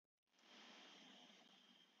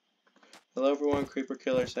Hello everyone, Creeper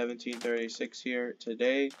Killer 1736 here.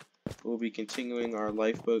 Today we'll be continuing our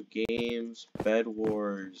Lifeboat Games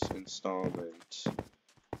Bedwars installment.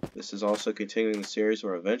 This is also continuing the series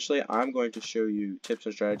where eventually I'm going to show you tips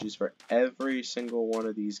and strategies for every single one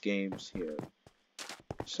of these games here.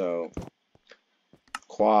 So,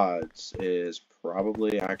 Quads is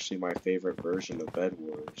probably actually my favorite version of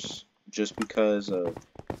Bedwars, just because of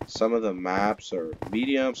some of the maps are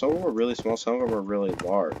medium, some of them are really small, some of them are really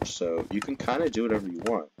large, so you can kind of do whatever you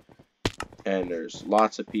want. And there's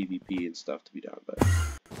lots of PvP and stuff to be done, but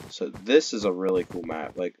so this is a really cool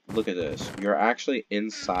map. Like, look at this. You're actually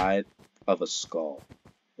inside of a skull.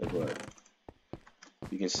 Look.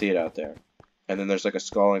 You can see it out there. And then there's like a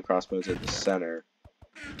skull and crossbones at the center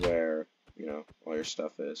where, you know, all your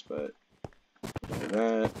stuff is, but like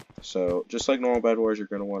that. So just like normal Bed Wars, you're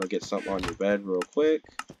going to want to get something on your bed real quick.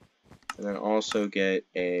 And then also get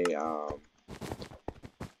a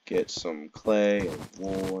get some clay and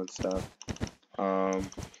wool and stuff.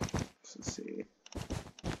 Let's see.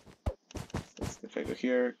 If I go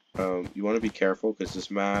here, you want to be careful because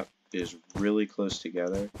this map is really close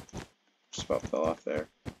together. Just about fell off there.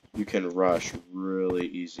 You can rush really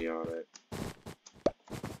easy on it.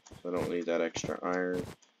 So I don't need that extra iron.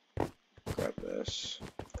 Grab this.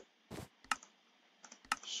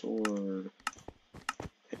 Sword.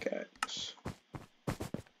 Pickaxe.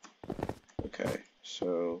 Okay,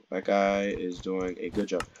 so that guy is doing a good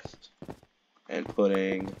job. And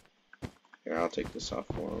putting... Here, I'll take this off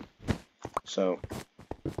for him. So,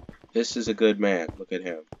 this is a good man. Look at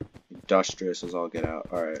him. Industrious as all get out.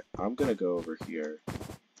 Alright, I'm gonna go over here.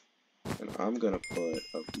 And I'm gonna put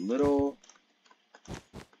a little...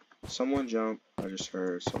 Someone jump. I just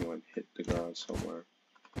heard someone hit the ground somewhere.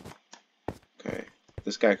 Okay. If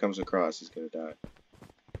this guy comes across, he's gonna die.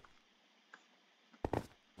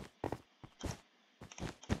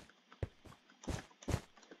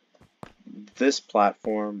 This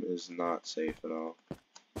platform is not safe at all.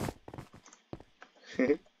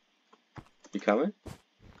 You coming?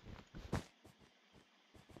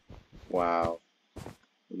 Wow.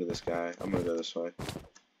 Look at this guy. I'm gonna go this way.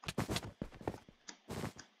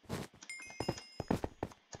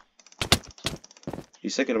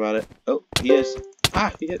 He's thinking about it. Oh, he is.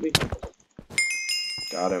 Ah, he hit me.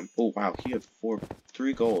 Got him. Oh, wow. He had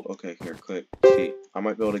 3 gold. Okay, here, quick. See, I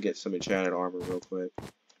might be able to get some enchanted armor real quick.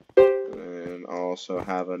 And I'll also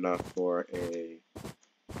have enough for a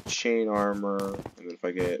chain armor. And then if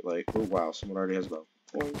I get like, oh wow, someone already has a bow.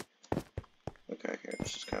 Boing. Okay, here,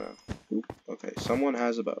 let's just kind of, oop. Okay, someone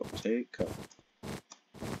has a bow. Take cover.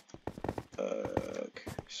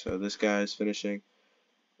 Okay, so this guy's finishing.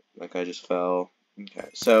 That guy just fell. Okay,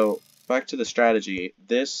 so back to the strategy.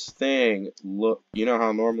 This thing, look, you know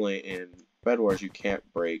how normally in Bed Wars you can't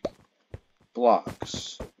break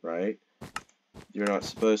blocks, right? You're not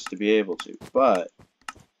supposed to be able to, but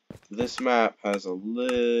this map has a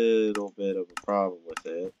little bit of a problem with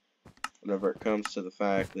it whenever it comes to the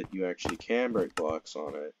fact that you actually can break blocks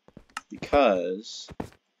on it, because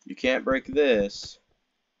you can't break this,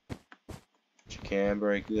 but you can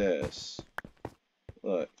break this.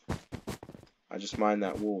 Look, I just mined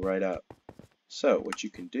that wool right up. So what you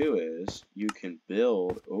can do is you can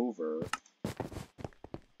build over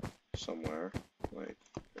somewhere, like,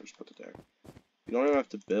 I'll just put it there. You don't even have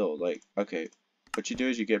to build, like, okay, what you do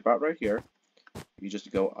is you get about right here, you just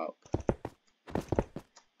go up.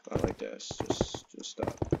 Not like this, just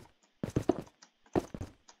up.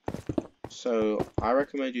 So, I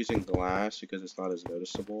recommend using glass because it's not as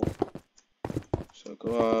noticeable. So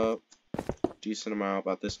go up, decent amount,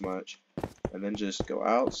 about this much, and then just go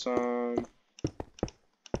out some,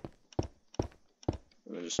 and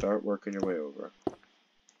then just start working your way over.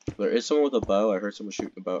 There is someone with a bow. I heard someone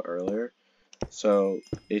shooting a bow earlier. So,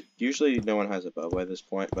 usually no one has a bow by this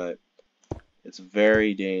point, but it's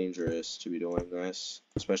very dangerous to be doing this,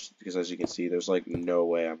 especially because, as you can see, there's like no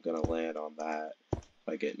way I'm going to land on that if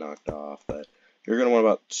I get knocked off. But you're going to want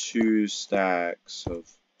about 2 stacks of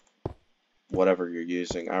whatever you're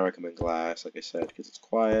using. I recommend glass, like I said, because it's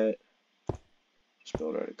quiet. Just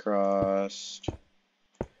build right across.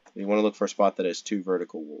 You want to look for a spot that has 2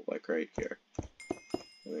 vertical wool, like right here.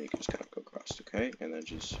 And then you can just kind of go across, okay? And then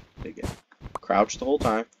just dig in. Crouch the whole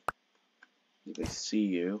time. If they see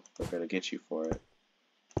you, they're going to get you for it.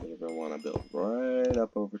 And you're going to want to build right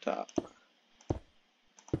up over top.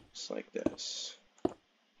 Just like this.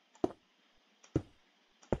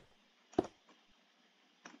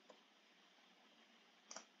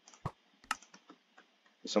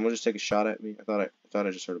 Did someone just take a shot at me? I thought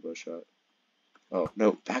I just heard a bow shot. Oh,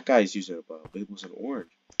 no, that guy's using a bow. It was an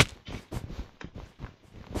orange.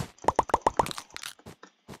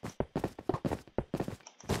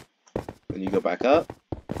 And you go back up.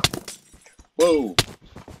 Whoa!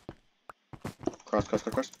 Cross, cross,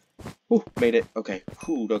 cross, cross. Whew, made it. Okay.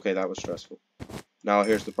 Whew, okay, that was stressful. Now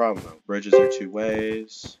here's the problem though. Bridges are two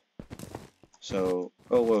ways. So,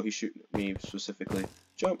 oh whoa, he's shooting at me specifically.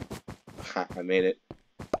 Jump! Ha, I made it.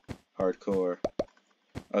 Hardcore.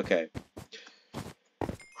 Okay.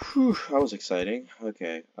 Whew, that was exciting.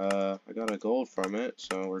 Okay, I got a gold from it,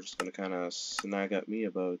 so we're just gonna kind of snag up me a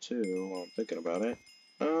bow too while I'm thinking about it.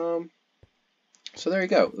 So there you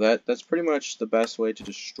go. That's pretty much the best way to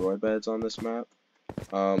destroy beds on this map.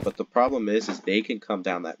 But the problem is they can come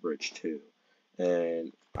down that bridge too.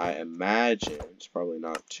 And I imagine, it's probably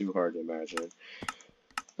not too hard to imagine,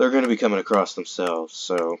 they're going to be coming across themselves.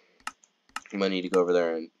 So I'm going to need to go over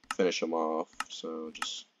there and finish them off. So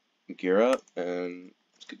just gear up and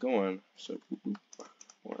let's get going. So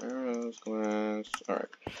more arrows, glass. Alright.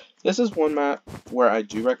 This is one map where I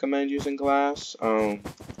do recommend using glass.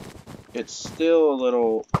 It's still a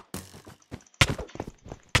little...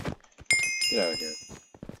 Get out of here.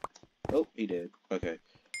 Oh, he did. Okay.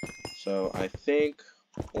 So I think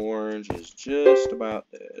orange is just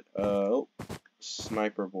about dead. Oh,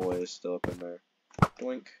 sniper boy is still up in there.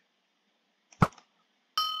 Doink.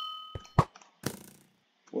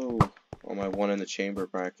 Whoa. All my one in the chamber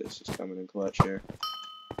practice is coming in clutch here.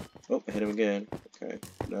 Oh, I hit him again. Okay.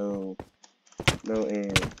 No. No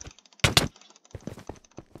aim.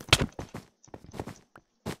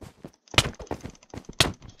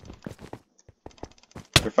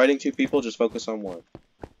 If you're fighting two people, just focus on one.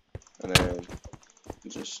 And then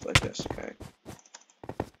just like this, okay.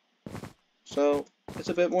 So it's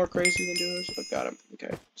a bit more crazy than doing this. I got him.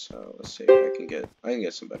 Okay, so let's see. I can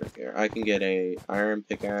get some better gear. I can get a iron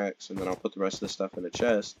pickaxe, and then I'll put the rest of the stuff in a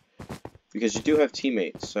chest. Because you do have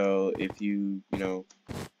teammates, so if you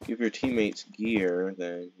give your teammates gear,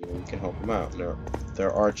 then you can help them out. Now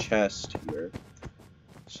there are chests here,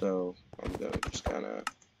 so I'm gonna just kind of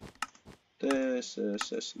this, and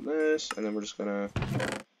this, and then we're just gonna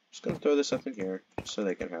throw this up in here just so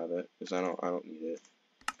they can have it, because I don't need it.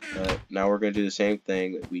 But now we're gonna do the same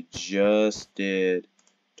thing that we just did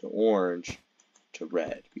to orange to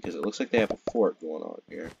red, because it looks like they have a fort going on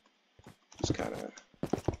here. Just kind of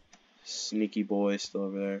sneaky boy still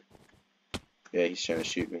over there. Yeah, he's trying to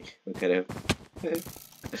shoot me. Look at him.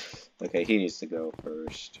 Okay, he needs to go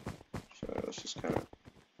first. So let's just kind of.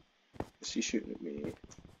 Is he shooting at me?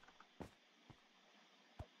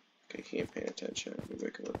 Okay, he ain't paying attention. Maybe I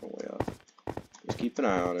can work my way up. Just keep an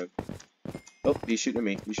eye on him. Oh, he's shooting at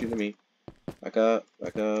me. He's shooting at me. Back up.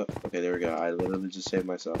 Back up. Okay, there we go. I literally just saved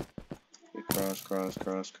myself. Cross, cross,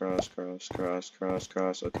 cross, cross, cross, cross, cross,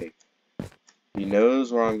 cross. Okay. He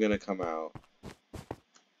knows where I'm gonna come out.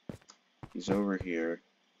 He's over here.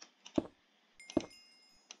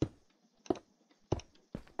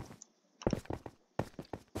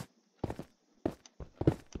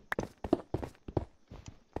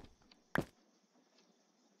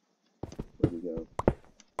 Where'd he go?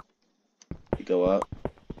 You go up.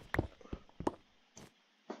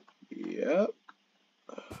 Yep.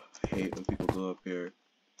 I hate when people go up here.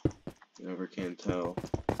 You never can tell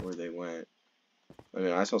where they went. I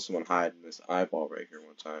mean, I saw someone hide in this eyeball right here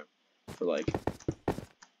one time for like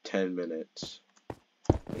 10 minutes.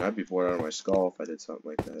 And I'd be bored out of my skull if I did something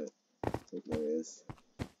like that. Look, there he is.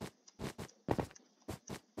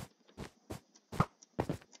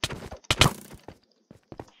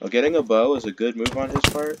 Well, getting a bow is a good move on his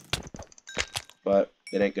part, but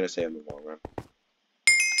it ain't gonna save him in the long run.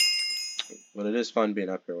 But it is fun being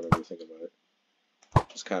up here whenever you think about it.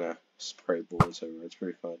 Just kind of spray bullets everywhere. It's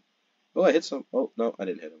pretty fun. Oh, I hit some. Oh, no, I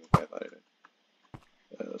didn't hit him. Okay, I thought I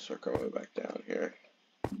did. Let's work our way back down here.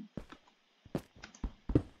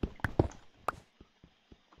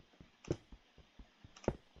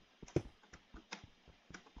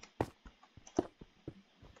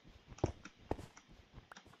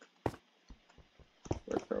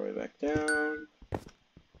 Work our way back down.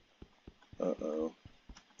 Uh-oh.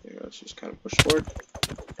 Here, let's just kind of push forward.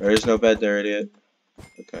 There is no bed there, idiot.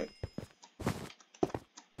 Okay.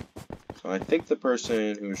 So I think the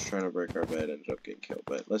person who was trying to break our bed ended up getting killed,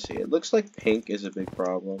 but let's see. It looks like pink is a big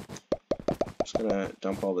problem. I'm just gonna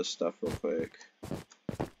dump all this stuff real quick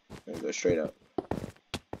and go straight up.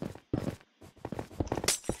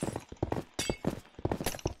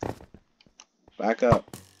 Back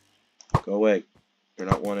up. Go away. You're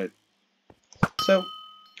not wanted. So,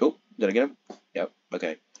 oh, did I get him? Yep,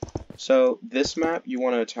 okay. So, this map, you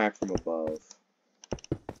want to attack from above.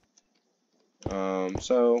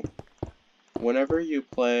 So, whenever you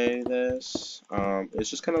play this, it's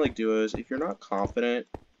just kind of like duos. If you're not confident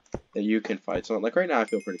that you can fight someone, like right now I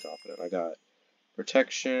feel pretty confident. I got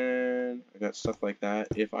protection. I got stuff like that.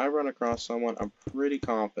 If I run across someone, I'm pretty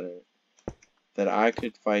confident that I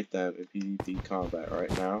could fight them in PvP combat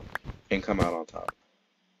right now and come out on top.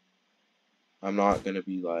 I'm not gonna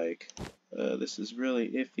be like, this is really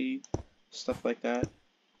iffy, stuff like that.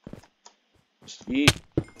 Just eat.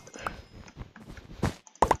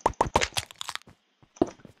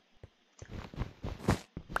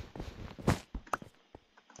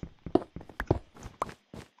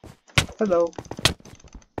 Hello.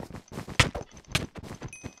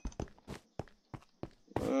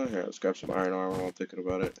 Here, let's grab some iron armor while I'm thinking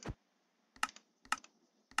about it.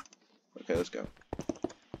 Okay, let's go.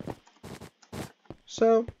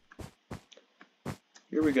 So,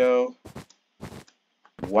 here we go.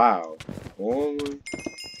 Wow. Only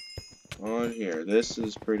on here. This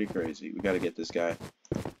is pretty crazy. We gotta get this guy.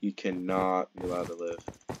 He cannot be allowed to live.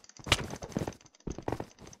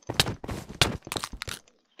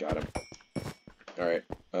 Got him. Alright.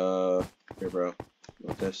 Here, bro.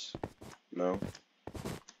 Want this? No?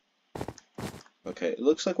 Okay, it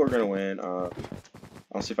looks like we're gonna win. I'll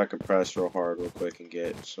see if I can press real hard real quick and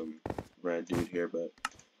get some red dude here, but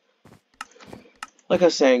like I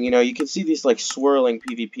was saying, you know, you can see these like swirling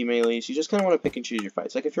PvP melees. You just kind of want to pick and choose your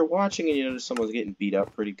fights. Like if you're watching and you notice someone's getting beat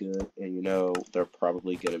up pretty good, and you know they're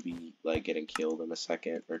probably gonna be like getting killed in a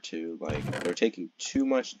second or two, like they're taking too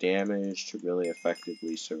much damage to really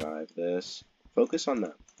effectively survive this, focus on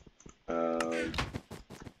them.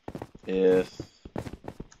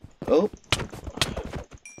 Oh,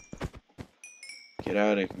 get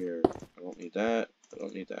out of here. I don't need that. I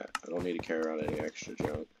don't need that. I don't need to carry around any extra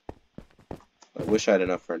junk. I wish I had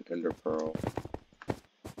enough for an ender pearl.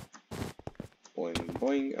 Boing,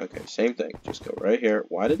 boing. Okay, same thing. Just go right here.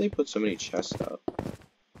 Why did they put so many chests up?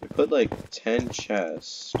 They put like 10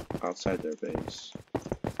 chests outside their base.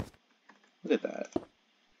 Look at that.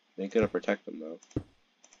 They ain't gonna protect them though.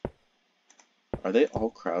 Are they all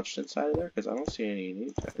crouched inside of there? Because I don't see any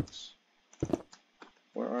name tags.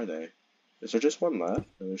 Where are they? Is there just one left?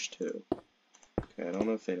 No, there's two. Okay, I don't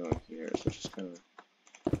know if they know I'm here, so just kind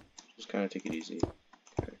of take it easy.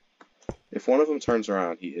 Okay. If one of them turns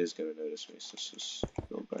around, he is gonna notice me. So let's just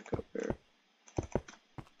build back up here.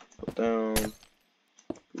 Build down.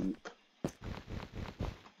 Boop.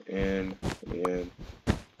 In. In.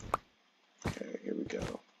 Okay, here we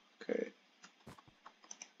go. Okay.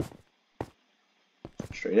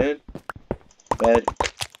 Straight in. Bed.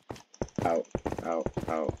 Out. Out.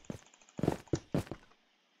 Out.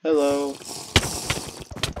 Hello.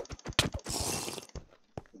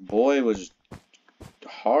 Boy was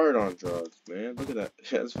hard on drugs, man. Look at that.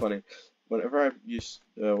 That's funny. Whenever I'd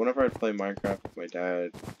play Minecraft with my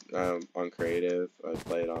dad on creative, I'd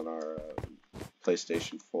play it on our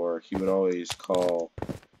PlayStation 4. He would always call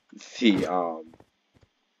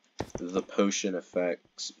the potion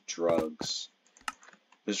effects drugs.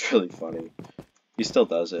 It was really funny. He still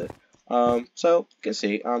does it. So you can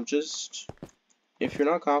see, if you're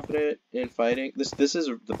not confident in fighting, this is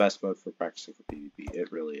the best mode for practicing for PvP.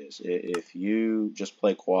 It really is. If you just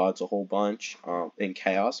play quads a whole bunch in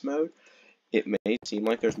chaos mode, it may seem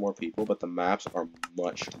like there's more people, but the maps are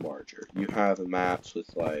much larger. You have maps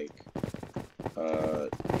with like,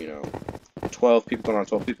 12 people going on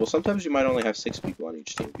 12 people. Sometimes you might only have 6 people on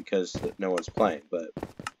each team because no one's playing, but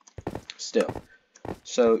still.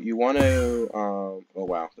 So you want to, oh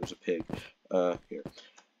wow, there's a pig here.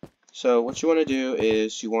 So what you want to do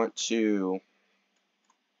is you want to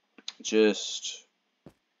this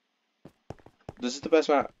is the best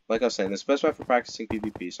map, like I was saying, this is the best map for practicing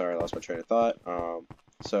PvP. Sorry, I lost my train of thought.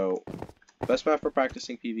 So best map for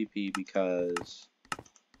practicing PvP because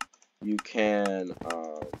you can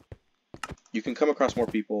come across more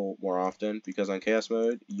people more often, because on chaos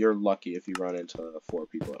mode, you're lucky if you run into 4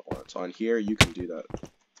 people at once. On here, you can do that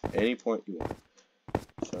at any point you want.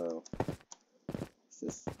 So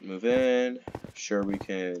just move in. Sure, we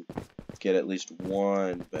can get at least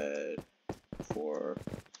one bed before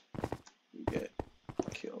we get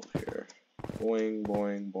killed here. Boing,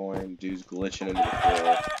 boing, boing. Dude's glitching into the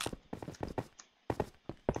floor.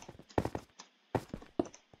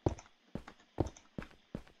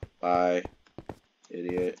 Bye,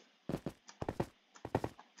 idiot.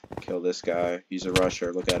 Kill this guy. He's a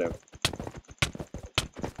rusher. Look at him.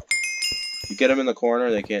 If you get him in the corner,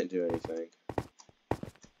 they can't do anything.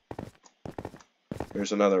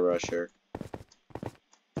 Here's another rusher.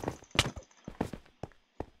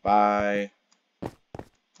 Bye.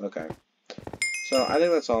 Okay. So I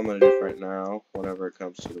think that's all I'm going to do for right now whenever it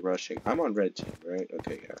comes to the rushing. I'm on red team, right?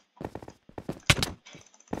 Okay, yeah.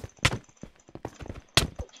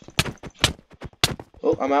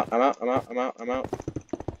 Oh, I'm out.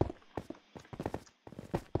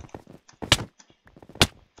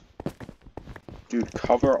 Dude,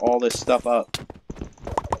 cover all this stuff up.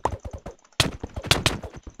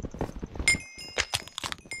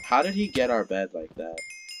 How did he get our bed like that?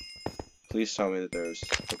 Please tell me that there's...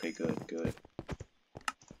 Okay, good.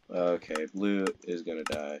 Okay, blue is gonna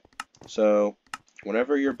die. So,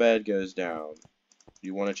 whenever your bed goes down,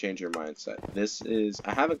 you want to change your mindset. This is...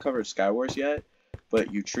 I haven't covered Skywars yet,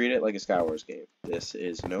 but you treat it like a Skywars game. This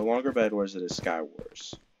is no longer Bedwars, it is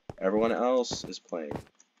Skywars. Everyone else is playing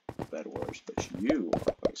Bedwars, but you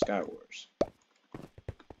are playing Skywars.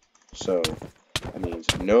 So, that means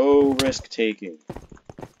no risk taking.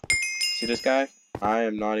 See this guy? I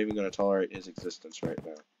am not even going to tolerate his existence right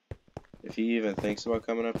now. If he even thinks about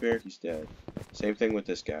coming up here, he's dead. Same thing with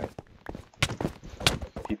this guy.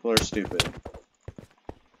 People are stupid.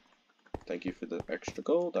 Thank you for the extra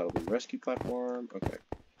gold. That'll be rescue platform. Okay.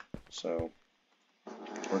 So,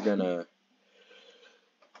 we're gonna...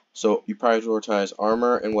 So, you prioritize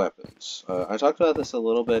armor and weapons. I talked about this a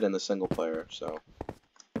little bit in the single player, so...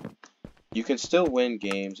 You can still win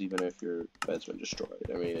games even if your bed's been destroyed.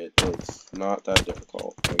 I mean, it's not that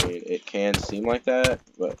difficult. I mean, it can seem like that,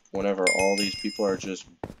 but whenever all these people are just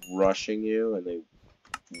rushing you and they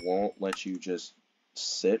won't let you just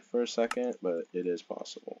sit for a second, but it is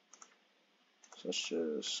possible. So let's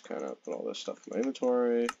just kind of put all this stuff in my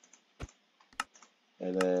inventory.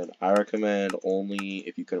 And then I recommend only,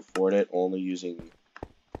 if you can afford it, only using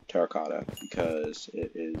terracotta, because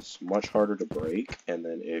it is much harder to break, and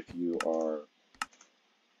then if you are,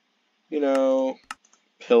 you know,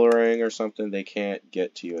 pillaring or something, they can't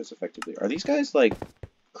get to you as effectively. Are these guys, like,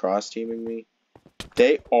 cross-teaming me?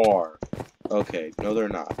 They are. Okay, no they're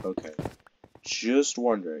not. Okay. Just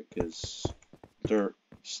wondering, because they're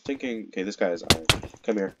stinking... Okay, this guy is iron.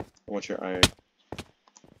 Come here. I want your iron.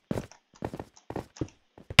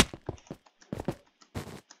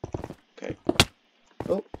 Okay.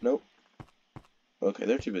 Oh, nope. Okay,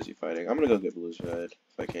 they're too busy fighting. I'm gonna go get Blue's bed,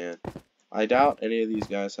 if I can. I doubt any of these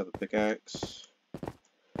guys have a pickaxe.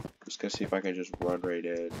 Just gonna see if I can just run right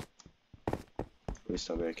in. Please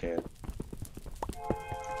tell me I can.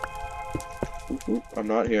 Oop, oop, I'm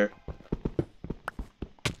not here.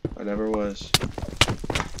 I never was.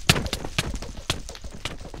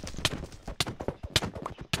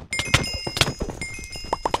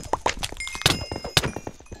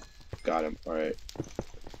 Got him, alright.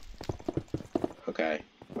 Okay,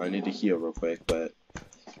 I need to heal real quick, but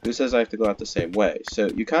who says I have to go out the same way? So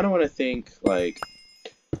you kind of want to think, like,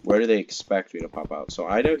 where do they expect me to pop out? So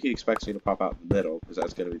I know he expects me to pop out in the middle, because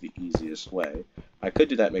that's going to be the easiest way. I could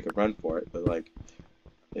do that and make a run for it, but, like,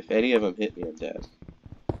 if any of them hit me, I'm dead.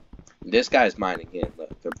 This guy's mining in.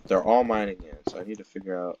 Look, they're all mining in, so I need to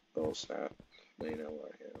figure out... Oh, snap. They know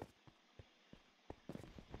where I am.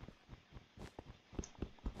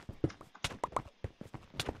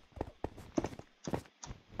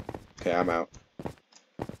 Okay, I'm out.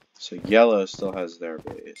 So yellow still has their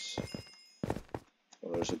base.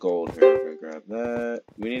 Well, there's a gold here. I'm gonna grab that.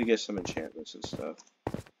 We need to get some enchantments and stuff.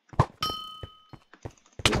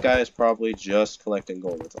 This guy is probably just collecting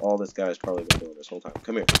gold. That's all this guy's probably been doing this whole time.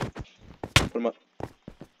 Come here. Put him up.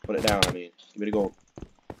 Put it down, I mean. Give me the gold.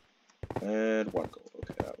 And 1 gold.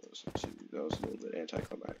 Okay, that was a little bit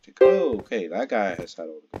anticlimactic. Oh, okay, that guy has had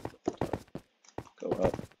all the gold the whole time. Go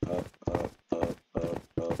up, up, up, up, up,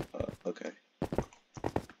 up, up. Okay.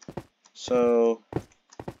 So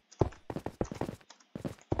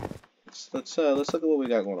let's look at what we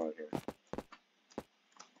got going on here.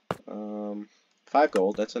 5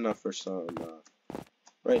 gold, that's enough for some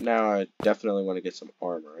right now. I definitely want to get some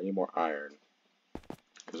armor. I need more iron.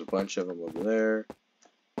 There's a bunch of them over there.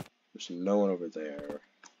 There's no one over there.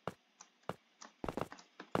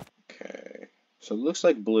 Okay. So it looks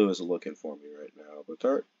like blue is looking for me right now,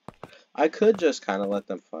 but I could just kind of let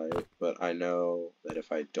them fight, but I know that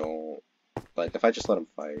if I don't, like, if I just let them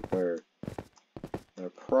fight, they're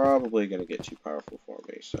probably going to get too powerful for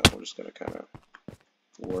me, so we're just going to kind of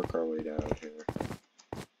work our way down here.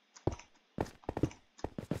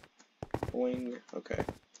 Boing. Okay.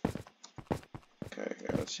 Okay,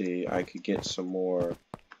 yeah, let's see, I could get some more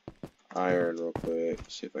iron real quick,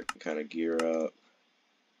 see if I can kind of gear up.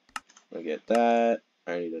 I get that.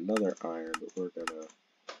 I need another iron, but we're gonna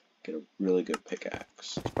get a really good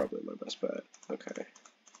pickaxe. It's probably my best bet. Okay.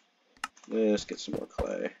 Let's get some more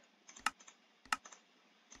clay.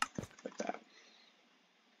 Like that.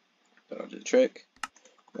 That'll do the trick.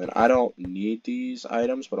 And I don't need these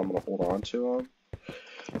items, but I'm gonna hold on to them.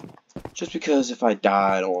 Just because if I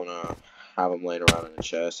die, I don't wanna have them laying around in a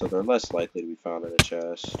chest, so they're less likely to be found in a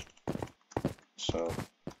chest. So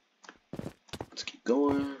let's keep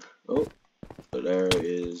going. Oh, there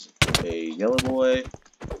is a yellow boy.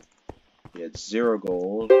 Yeah, It's 0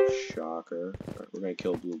 gold. Shocker. Alright, we're gonna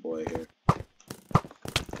kill blue boy here.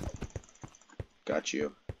 Got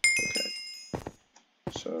you. Okay.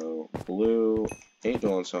 So, blue ain't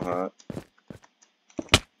doing so hot.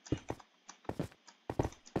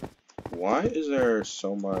 Why is there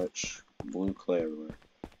so much blue clay everywhere?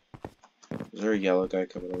 Is there a yellow guy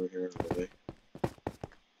coming over here? Really?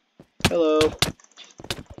 Hello.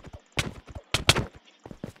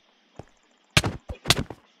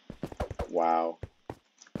 Wow.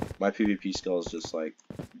 My PvP skills just like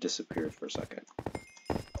disappeared for a second.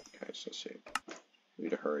 Okay, so let's see. We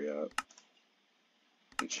need to hurry up.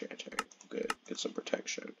 Enchanting. Good. Get some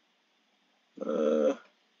protection. I've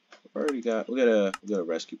already got. We got a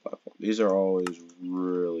rescue platform. These are always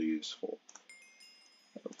really useful.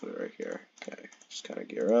 I'll put it right here. Okay. Just kind of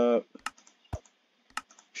gear up.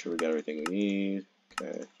 Make sure we got everything we need.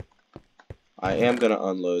 Okay. I am gonna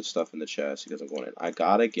unload stuff in the chest because I'm going in. I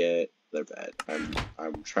gotta get their bed.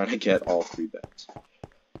 I'm trying to get all 3 beds.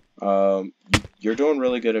 You're doing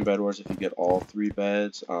really good in Bed Wars if you get all 3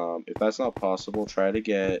 beds. If that's not possible, try to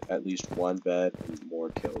get at least 1 bed and more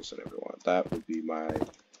kills than everyone. That would be my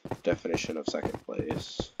definition of second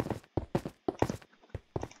place.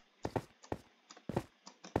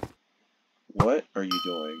 What are you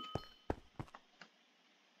doing?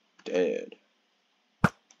 Dead.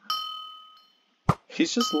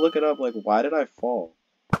 He's just looking up like, why did I fall?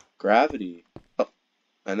 Gravity. Oh,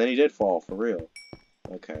 and then he did fall, for real.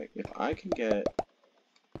 Okay, if I can get...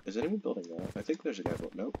 Is anyone building that? I think there's a guy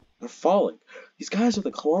building... Nope. They're falling. These guys are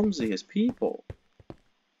the clumsiest people.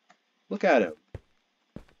 Look at him.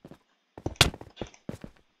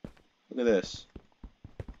 Look at this.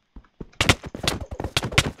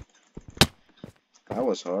 That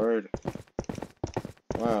was hard.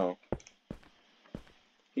 Wow.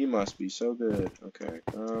 He must be so good. Okay,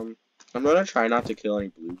 I'm gonna try not to kill any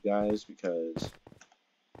blue guys because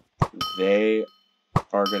they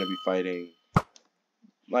are gonna be fighting.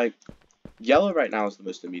 Like, yellow right now is the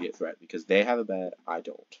most immediate threat because they have a bed, I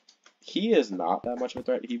don't. He is not that much of a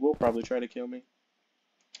threat. He will probably try to kill me.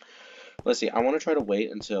 Let's see, I want to try to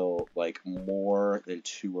wait until, like, more than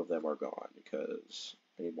 2 of them are gone because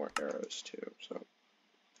I need more arrows too. So, I'm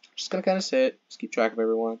just gonna kind of sit, just keep track of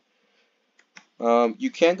everyone. You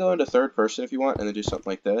can go into 3rd person if you want, and then do something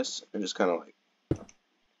like this, and just kind of like,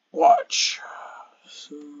 watch.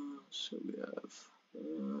 So we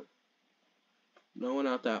have, no one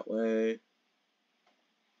out that way.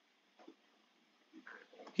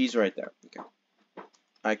 He's right there, okay.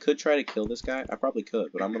 I could try to kill this guy, I probably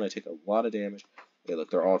could, but I'm gonna take a lot of damage. Okay, look,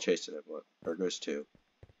 they're all chasing him, look, there goes 2.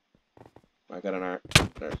 I got an iron,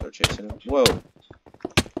 they're chasing him, whoa.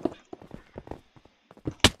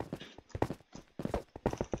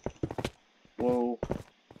 Whoa.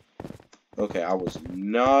 Okay, I was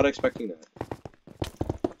not expecting that.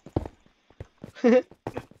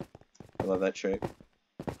 I love that trick.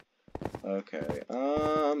 Okay,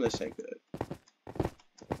 this ain't good.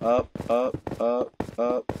 Up, up, up,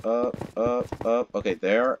 up, up, up, up. Okay,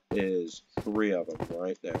 there is 3 of them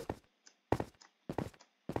right there.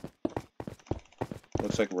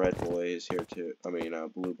 Looks like red boy is here too. I mean,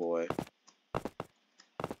 blue boy.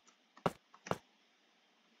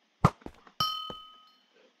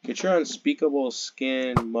 Get your unspeakable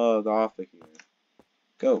skin mug off of here.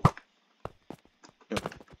 Go. No.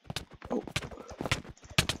 Oh.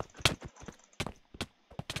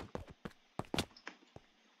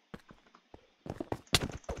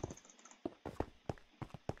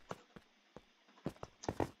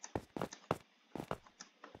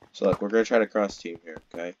 So look, we're gonna try to cross team here,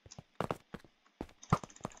 okay?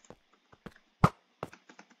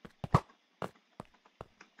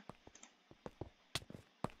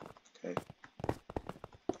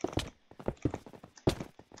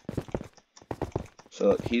 So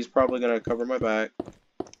look, he's probably going to cover my back,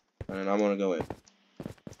 and I'm going to go in.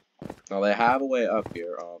 Now they have a way up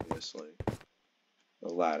here, obviously. The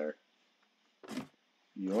ladder.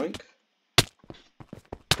 Yoink.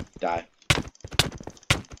 Die.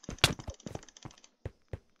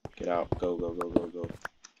 Get out. Go, go, go, go, go.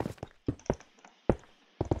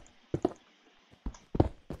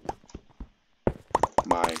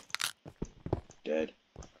 Mine. Dead.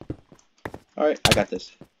 Alright, I got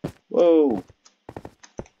this. Whoa!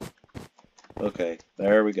 Okay,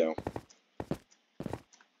 there we go.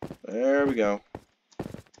 There we go.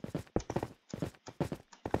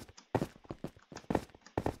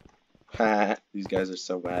 Ha! These guys are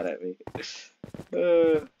so mad at me.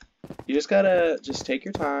 You just gotta take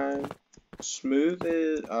your time. Smooth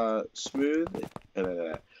is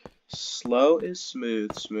slow is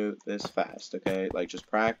smooth, smooth is fast. Okay, like just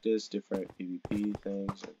practice different PvP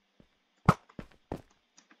things.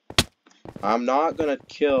 I'm not gonna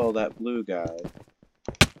kill that blue guy.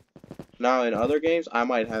 Now, in other games, I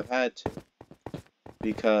might have had to.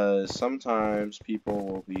 Because sometimes people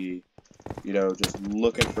will be, you know, just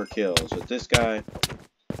looking for kills. But this guy...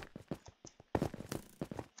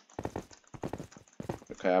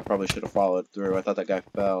 Okay, I probably should have followed through. I thought that guy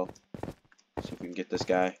fell. See if we can get this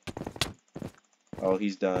guy. Oh,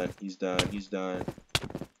 he's done. He's done. He's done.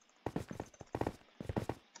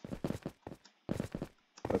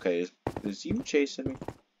 Okay, is you chasing me?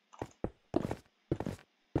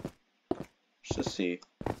 Let's see.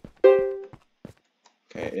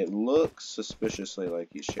 Okay, it looks suspiciously like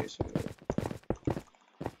he's chasing me.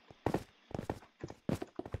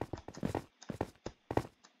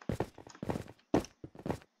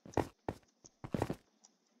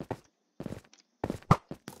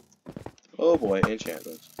 Oh boy,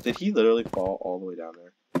 enchantments. Did he literally fall all the way down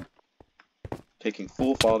there? Taking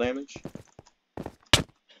full fall damage?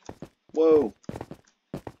 Whoa!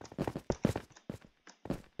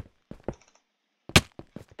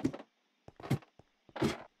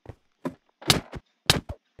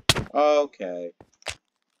 Okay.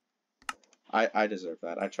 I deserve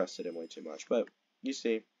that. I trusted him way too much. But, you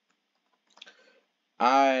see,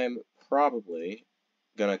 I'm probably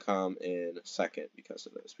gonna come in second because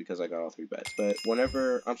of this, because I got all 3 bets. But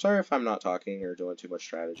whenever, I'm sorry if I'm not talking or doing too much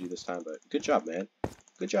strategy this time, but good job, man.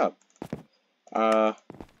 Good job.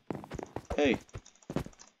 Hey,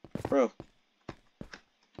 bro.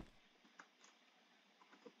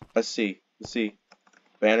 Let's see.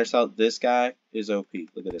 Banner Salt, this guy is OP.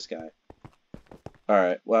 Look at this guy.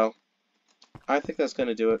 Alright, well, I think that's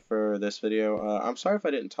gonna do it for this video. I'm sorry if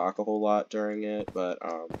I didn't talk a whole lot during it, but,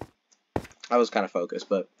 I was kind of focused,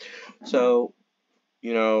 but, so,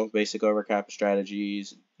 you know, basic overcap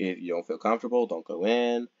strategies. If you don't feel comfortable, don't go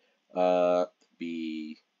in.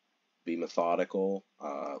 Be methodical.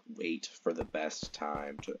 Wait for the best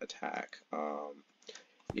time to attack.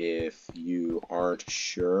 If you aren't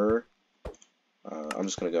sure, I'm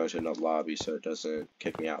just going to go to another lobby so it doesn't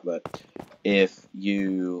kick me out, but if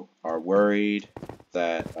you are worried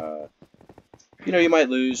that, you know, you might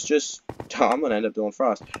lose, just, I'm going to end up doing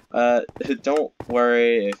Frost. Don't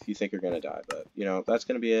worry if you think you're going to die, but, you know, that's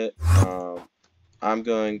going to be it. I'm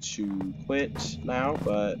going to quit now,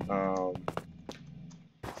 but,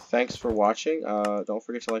 thanks for watching. Don't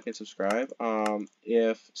forget to like and subscribe.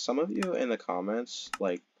 If some of you in the comments,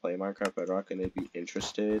 like, play Minecraft Bedrock and they'd be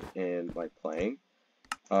interested in, like, playing,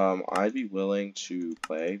 I'd be willing to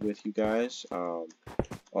play with you guys.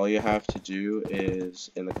 All you have to do is,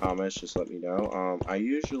 in the comments, just let me know. I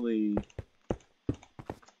usually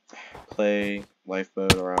play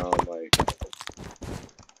Lifeboat around, like,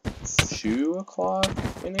 2 o'clock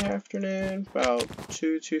in the afternoon, about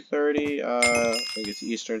 2:30. I think it's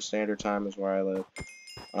Eastern Standard Time is where I live.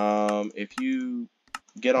 If you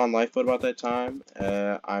get on Lifeboat about that time,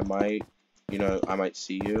 I might, you know, I might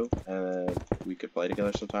see you, and we could play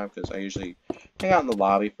together sometime, because I usually hang out in the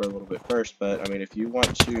lobby for a little bit first, but, I mean, if you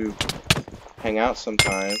want to hang out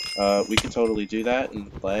sometime, we could totally do that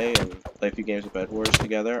and play a few games of bedwars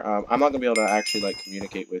together. I'm not going to be able to actually, like,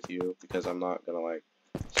 communicate with you, because I'm not going to, like,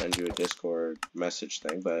 send you a Discord message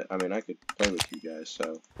thing, but, I mean, I could play with you guys,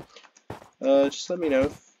 so, just let me know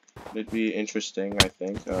if it'd be interesting, I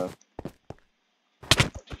think.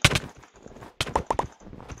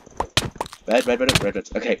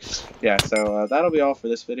 Okay, yeah, so, that'll be all for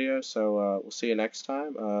this video, so, we'll see you next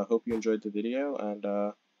time. Hope you enjoyed the video, and,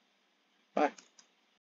 bye.